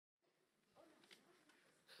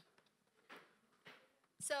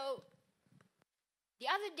So, the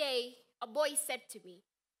other day, a boy said to me,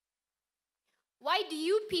 "Why do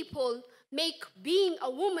you people make being a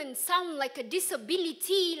woman sound like a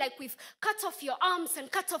disability, like we've cut off your arms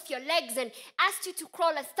and cut off your legs and asked you to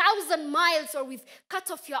crawl 1,000 miles, or we've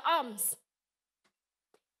cut off your arms?"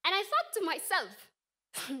 And I thought to myself,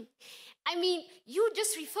 you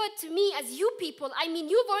just referred to me as you people.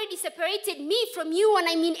 You've already separated me from you, and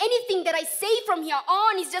anything that I say from here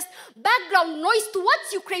on is just background noise to what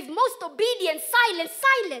you crave most: obedience, silence,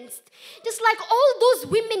 silenced. Just like all those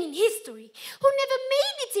women in history who never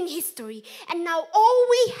made it in history, and now all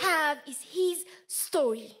we have is his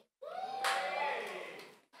story.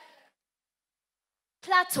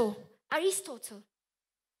 Plato, Aristotle,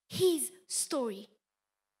 his story.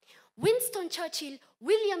 Winston Churchill,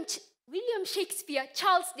 William Shakespeare,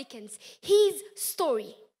 Charles Dickens, his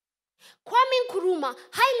story. Kwame Nkrumah,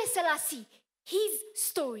 Haile Selassie, his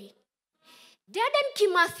story. Dedan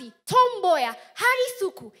Kimathi, Tom Mboya, Harry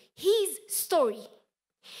Thuku, his story.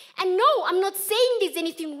 And no, I'm not saying there's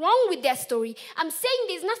anything wrong with their story. I'm saying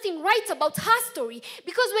there's nothing right about her story.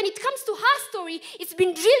 Because when it comes to her story, it's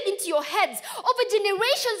been drilled into your heads over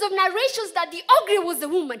generations of narrations that the ogre was a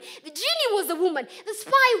woman, the genie was a woman, the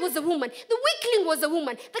spy was a woman, the weakling was a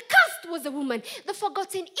woman, the cursed was a woman, the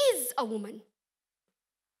forgotten is a woman.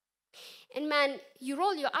 And man, you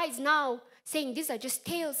roll your eyes now saying these are just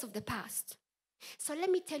tales of the past. So let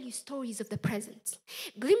me tell you stories of the present,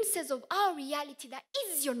 glimpses of our reality that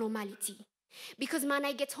is your normality. Because man,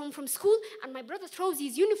 I get home from school and my brother throws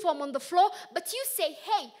his uniform on the floor, but you say,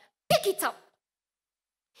 "Hey, pick it up."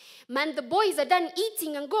 Man, the boys are done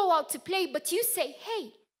eating and go out to play, but you say,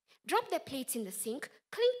 "Hey, drop their plates in the sink,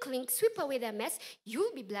 clink, clink, sweep away their mess,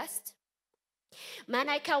 you'll be blessed." Man,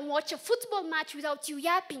 I can watch a football match without you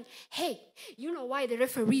yapping. "Hey, you know why the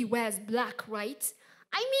referee wears black, right?"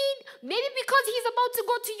 Maybe because he's about to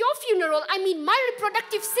go to your funeral. My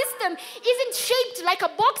reproductive system isn't shaped like a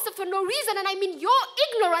boxer for no reason. And your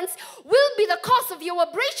ignorance will be the cause of your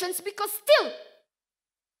abrasions, because still,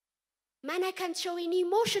 man, I can't show any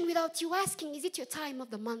emotion without you asking, "Is it your time of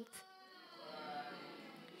the month?"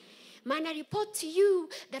 Man, I report to you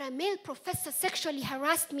that a male professor sexually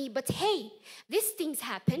harassed me, but hey, these things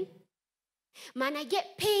happen. Man, I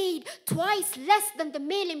get paid twice less than the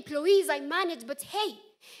male employees I manage, but hey,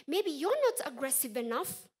 maybe you're not aggressive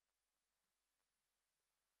enough.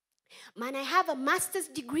 Man, I have a master's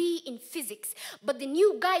degree in physics, but the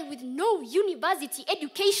new guy with no university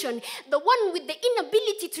education, the one with the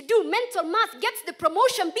inability to do mental math, gets the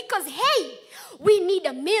promotion because, hey, we need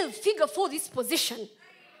a male figure for this position.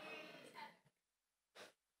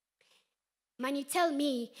 Man, you tell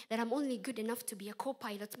me that I'm only good enough to be a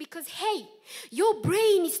co-pilot because, hey, your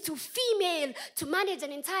brain is too female to manage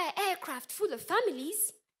an entire aircraft full of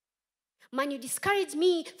families. Man, you discourage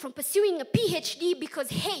me from pursuing a PhD because,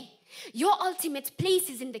 hey, your ultimate place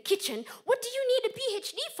is in the kitchen. What do you need a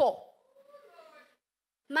PhD for?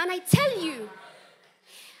 Man, I tell you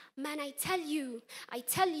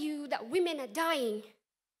that women are dying.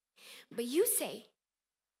 But you say,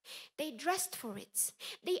 they dressed for it.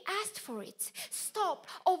 They asked for it. Stop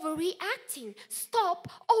overreacting. Stop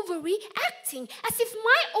overreacting. As if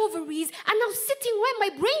my ovaries are now sitting where my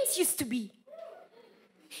brains used to be.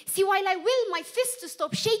 See, while I will my fist to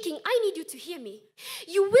stop shaking, I need you to hear me.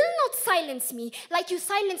 You will not silence me like you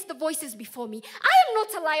silenced the voices before me. I am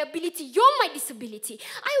not a liability. You're my disability.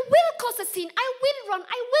 I will cause a scene. I will run.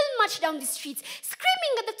 I will march down the streets,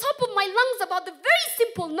 screaming at the top of my lungs about the very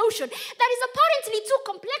simple notion that is apparently too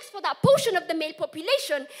complex for that portion of the male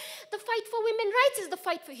population. The fight for women's rights is the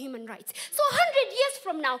fight for human rights. So 100 years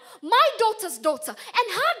from now, my daughter's daughter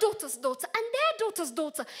and her daughter's daughter and their daughter's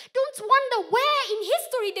daughter don't wonder where in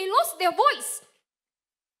history they lost their voice.